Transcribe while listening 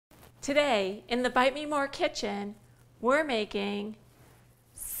Today, in the Bite Me More kitchen, we're making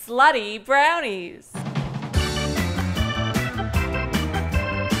Slutty Brownies.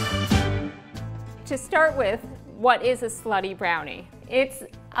 To start with, what is a Slutty Brownie? It's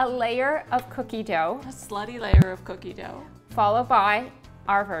a layer of cookie dough. A slutty layer of cookie dough. Followed by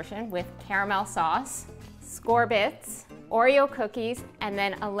our version with caramel sauce, score bits, Oreo cookies, and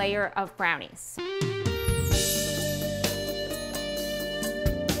then a layer of brownies.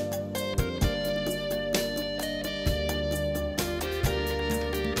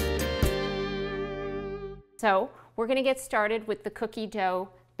 So we're gonna get started with the cookie dough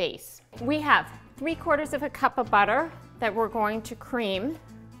base. We have 3/4 of a cup of butter that we're going to cream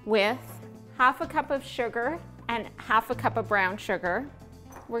with 1/2 cup of sugar and 1/2 cup of brown sugar.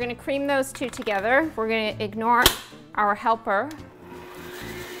 We're gonna cream those two together. We're gonna ignore our helper.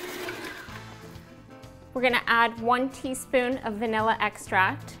 We're gonna add 1 teaspoon of vanilla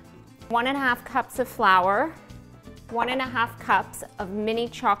extract, 1.5 cups of flour, 1.5 cups of mini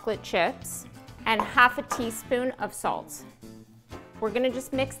chocolate chips, and 1/2 teaspoon of salt. We're gonna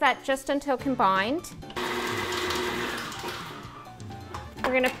just mix that just until combined.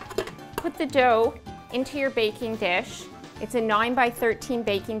 We're gonna put the dough into your baking dish. It's a 9 by 13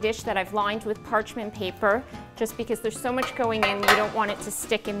 baking dish that I've lined with parchment paper, just because there's so much going in, you don't want it to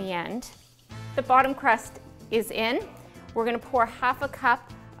stick in the end. The bottom crust is in. We're gonna pour 1/2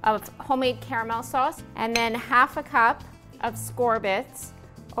 cup of homemade caramel sauce and then 1/2 cup of score bits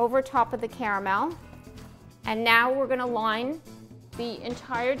over top of the caramel. And now we're gonna line the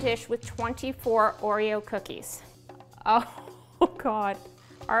entire dish with 24 Oreo cookies. Oh God.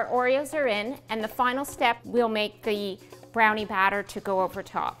 Our Oreos are in, and the final step, we'll make the brownie batter to go over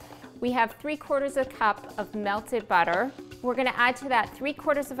top. We have 3/4 of a cup of melted butter. We're gonna add to that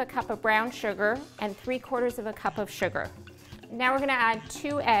 3/4 of a cup of brown sugar and 3/4 of a cup of sugar. Now we're gonna add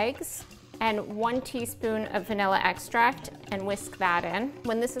 2 eggs and 1 teaspoon of vanilla extract and whisk that in.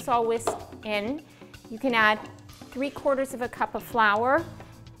 When this is all whisked in, you can add 3/4 of a cup of flour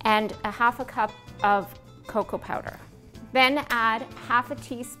and 1/2 cup of cocoa powder. Then add 1/2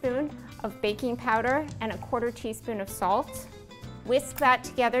 teaspoon of baking powder and 1/4 teaspoon of salt. Whisk that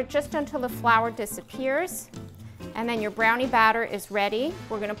together just until the flour disappears, and then your brownie batter is ready.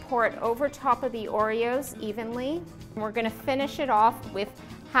 We're gonna pour it over top of the Oreos evenly. We're gonna finish it off with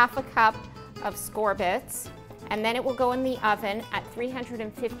 1/2 cup of score bits, and then it will go in the oven at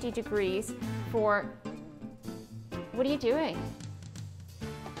 350 degrees for, what are you doing?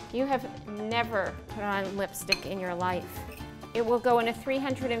 You have never put on lipstick in your life. It will go in a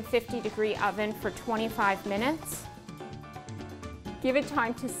 350-degree oven for 25 minutes. Give it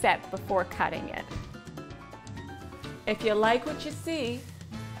time to set before cutting it. If you like what you see,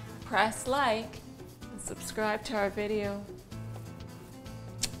 press like and subscribe to our video.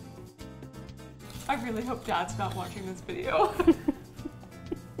 I really hope Dad's not watching this video.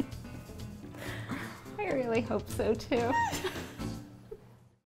 I really hope so too.